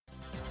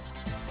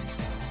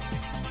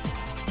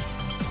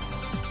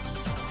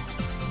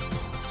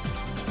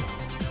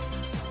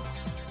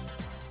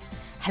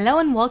Hello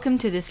and welcome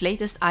to this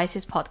latest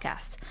ICIS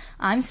podcast.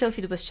 I'm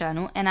Sophie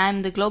Dubasciano and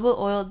I'm the Global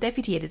Oil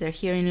Deputy Editor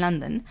here in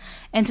London.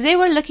 And today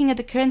we're looking at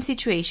the current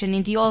situation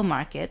in the oil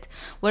market,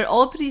 where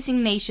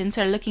oil-producing nations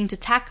are looking to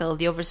tackle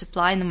the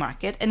oversupply in the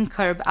market and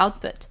curb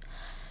output.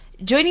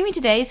 Joining me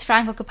today is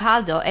Franco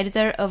Capaldo,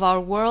 editor of our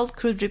World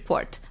Crude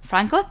Report.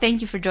 Franco,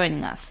 thank you for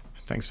joining us.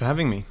 Thanks for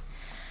having me.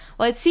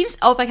 Well, it seems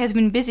OPEC has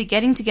been busy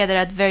getting together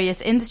at various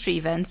industry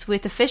events,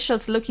 with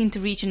officials looking to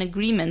reach an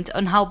agreement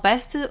on how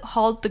best to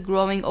halt the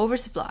growing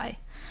oversupply.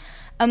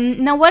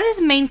 Now, what is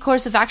the main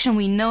course of action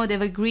we know they've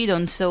agreed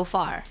on so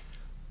far?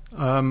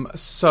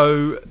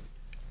 So,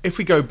 if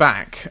we go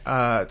back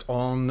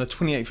on the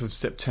 28th of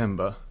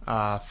September,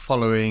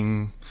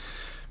 following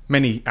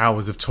many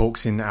hours of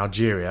talks in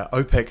Algeria,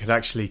 OPEC had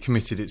actually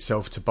committed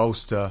itself to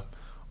bolster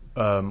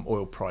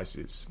oil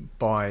prices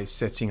by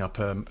setting up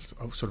a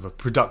sort of a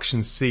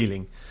production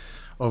ceiling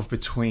of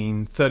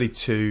between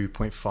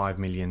 32.5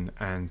 million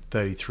and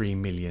 33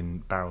 million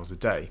barrels a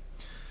day.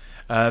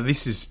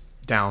 This is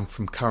down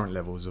from current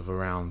levels of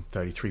around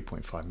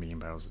 33.5 million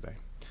barrels a day.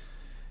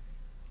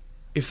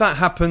 If that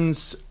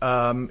happens,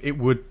 it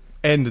would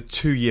end a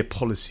 2-year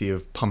policy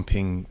of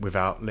pumping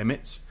without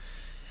limits.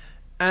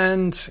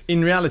 And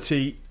in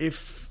reality,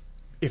 if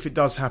it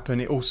does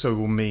happen, it also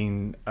will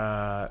mean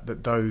that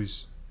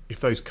if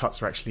those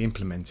cuts are actually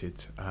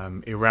implemented,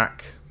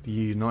 Iraq, the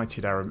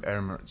United Arab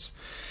Emirates,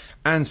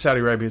 and Saudi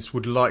Arabia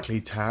would likely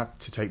to have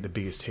to take the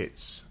biggest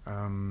hits.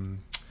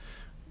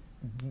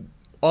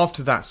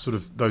 After that, sort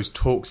of those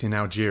talks in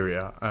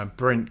Algeria,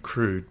 Brent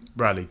crude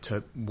rallied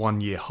to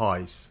 1-year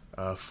highs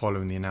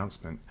following the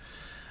announcement,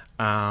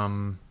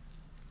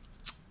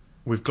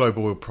 with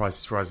global oil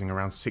prices rising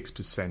around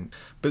 6%.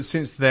 But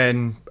since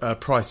then,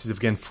 prices have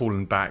again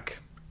fallen back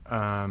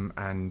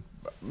and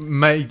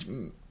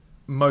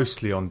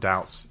mostly on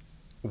doubts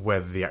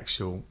whether the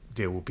actual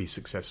deal will be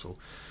successful.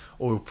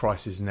 Oil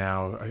prices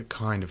now are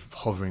kind of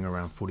hovering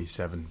around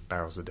 47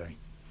 barrels a day.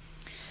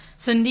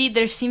 So indeed,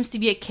 there seems to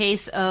be a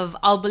case of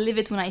I'll believe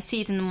it when I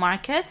see it in the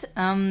market.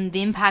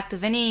 The impact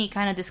of any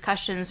kind of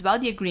discussions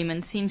about the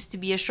agreement seems to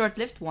be a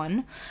short-lived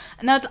one.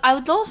 Now, I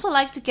would also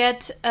like to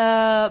get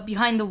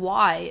behind the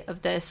why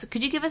of this.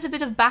 Could you give us a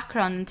bit of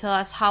background and tell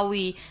us how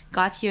we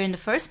got here in the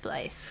first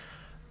place?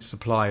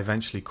 Supply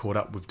eventually caught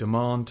up with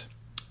demand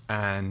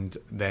and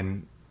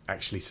then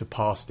actually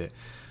surpassed it.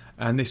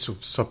 And this sort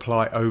of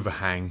supply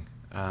overhang,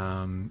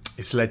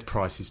 it's led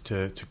prices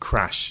to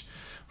crash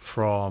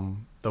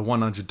from the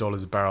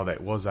 $100 a barrel that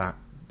it was at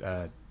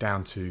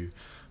down to,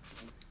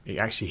 it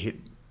actually hit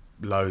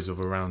lows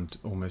of around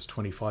almost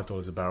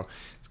 $25 a barrel.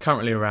 It's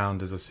currently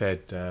around, as I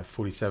said,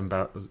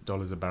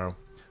 $47 a barrel.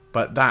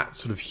 But that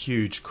sort of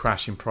huge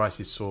crash in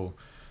prices saw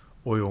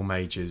oil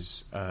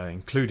majors,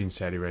 including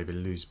Saudi Arabia,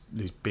 lose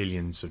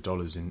billions of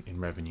dollars in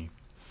revenue.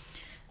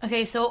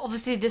 Okay, so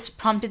obviously this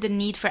prompted the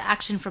need for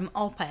action from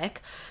OPEC,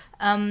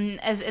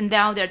 and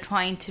now they're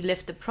trying to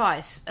lift the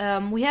price.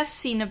 We have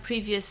seen a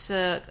previous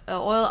oil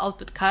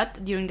output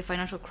cut during the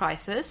financial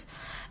crisis.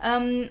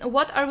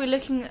 What are we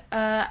looking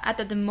at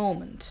the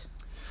moment?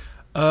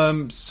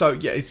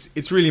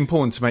 It's really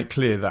important to make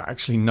clear that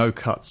actually no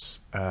cuts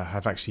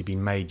have actually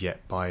been made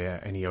yet by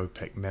any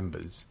OPEC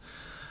members.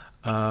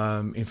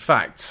 In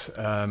fact,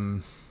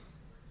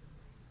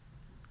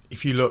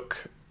 if you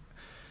look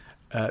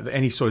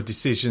any sort of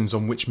decisions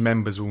on which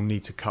members will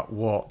need to cut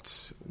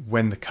what,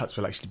 when the cuts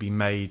will actually be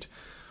made,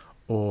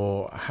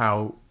 or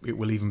how it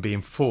will even be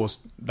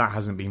enforced, that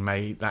hasn't been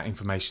made. That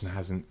information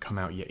hasn't come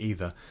out yet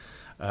either,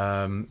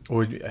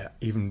 or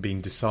even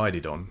been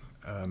decided on.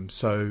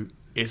 So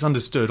it's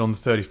understood on the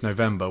 30th of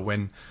November,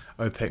 when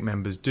OPEC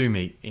members do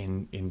meet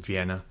in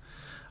Vienna,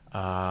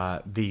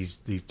 these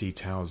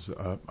details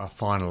are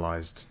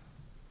finalised.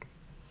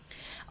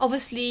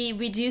 Obviously,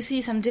 we do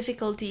see some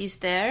difficulties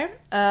there.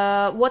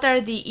 What are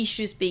the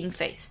issues being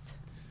faced?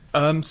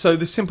 So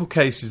the simple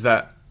case is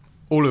that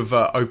all of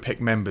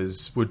OPEC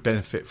members would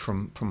benefit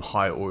from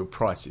higher oil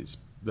prices.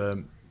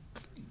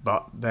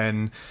 But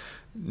then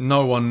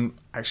no one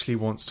actually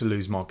wants to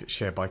lose market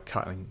share by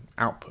cutting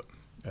output,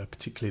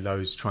 particularly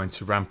those trying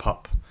to ramp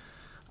up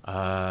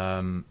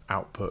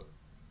output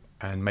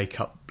and make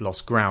up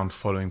lost ground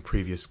following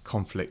previous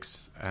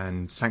conflicts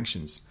and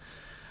sanctions.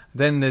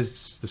 Then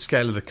there's the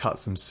scale of the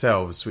cuts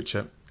themselves, which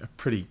are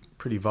pretty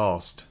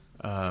vast.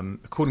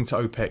 According to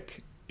OPEC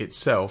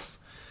itself,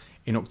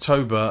 in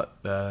October,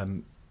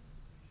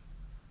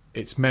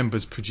 its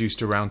members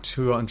produced around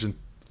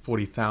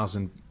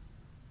 240,000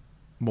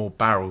 more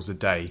barrels a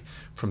day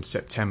from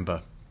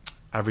September,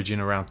 averaging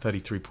around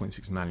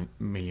 33.6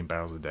 million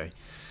barrels a day.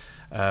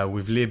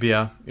 With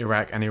Libya,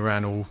 Iraq and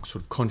Iran all sort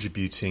of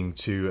contributing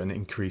to an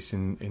increase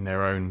in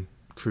their own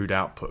crude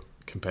output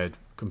compared,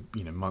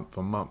 month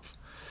on month.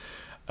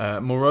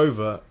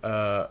 Moreover,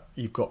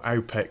 you've got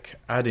OPEC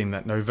adding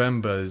that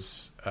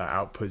November's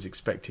output is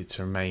expected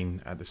to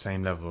remain at the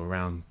same level,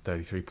 around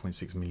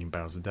 33.6 million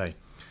barrels a day.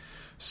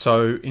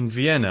 So in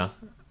Vienna,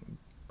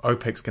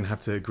 OPEC's going to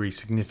have to agree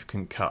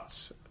significant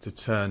cuts to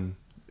turn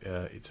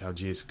its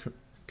Algiers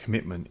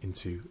commitment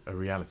into a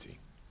reality.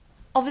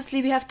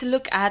 obviously we have to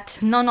look at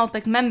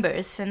non-OPEC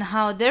members and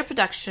how their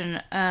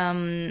production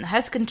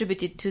has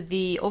contributed to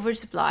the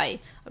oversupply.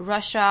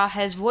 Russia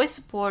has voiced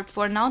support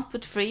for an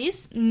output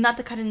freeze, not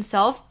the cut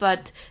itself,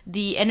 but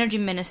the energy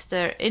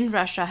minister in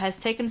Russia has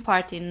taken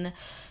part in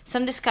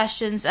some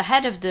discussions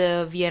ahead of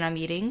the Vienna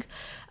meeting.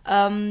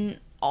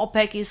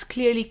 OPEC is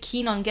clearly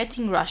keen on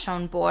getting Russia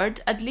on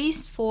board, at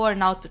least for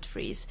an output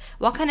freeze.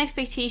 What kind of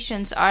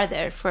expectations are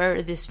there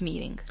for this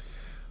meeting?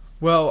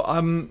 Well,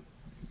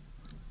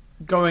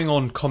 going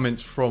on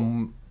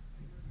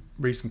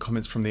recent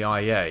comments from the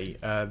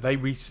IEA, they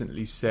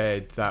recently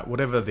said that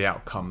whatever the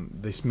outcome,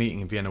 this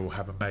meeting in Vienna will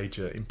have a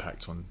major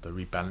impact on the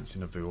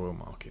rebalancing of the oil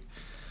market.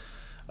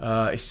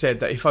 It said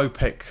that if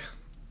OPEC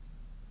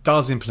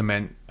does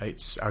implement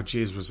its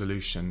Algiers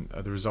resolution,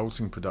 the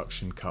resulting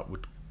production cut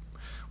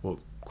will,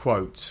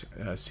 quote,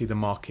 see the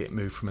market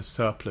move from a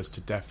surplus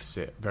to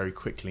deficit very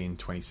quickly in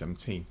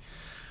 2017,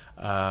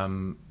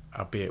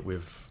 albeit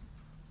with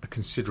a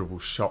considerable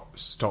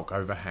stock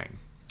overhang.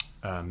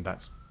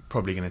 That's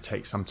probably going to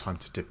take some time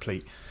to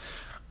deplete.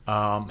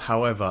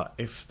 However,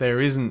 if there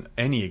isn't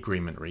any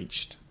agreement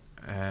reached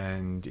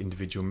and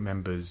individual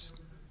members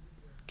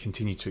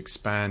continue to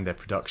expand their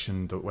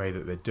production the way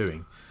that they're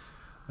doing,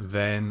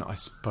 then I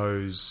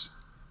suppose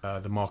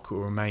the market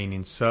will remain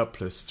in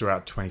surplus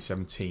throughout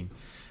 2017,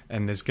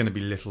 and there's going to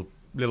be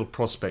little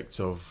prospect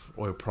of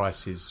oil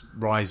prices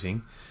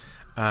rising,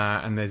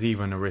 and there's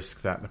even a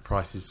risk that the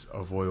prices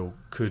of oil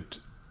could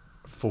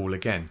fall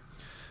again.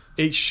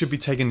 It should be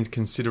taken into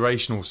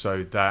consideration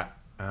also that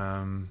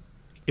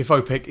if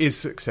OPEC is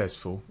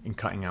successful in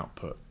cutting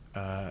output,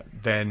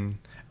 and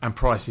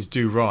prices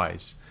do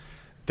rise,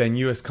 then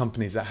US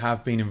companies that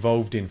have been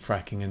involved in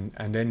fracking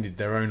and ended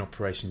their own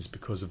operations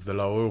because of the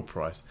low oil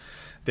price,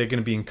 they're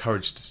going to be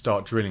encouraged to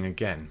start drilling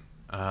again.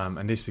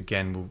 And this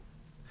again will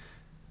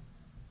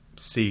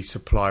see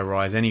supply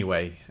rise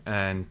anyway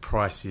and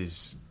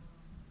prices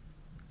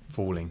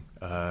falling.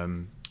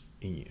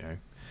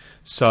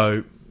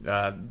 So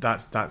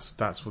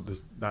that's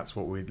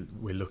what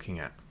we're looking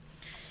at.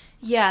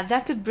 Yeah,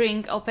 that could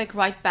bring OPEC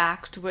right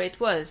back to where it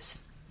was.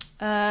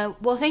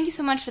 Well, thank you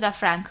so much for that,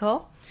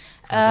 Franco.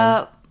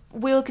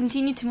 We'll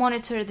continue to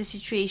monitor the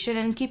situation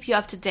and keep you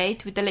up to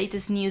date with the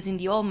latest news in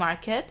the oil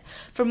market.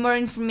 For more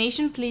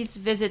information, please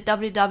visit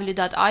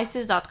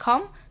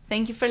www.ices.com.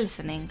 Thank you for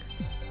listening.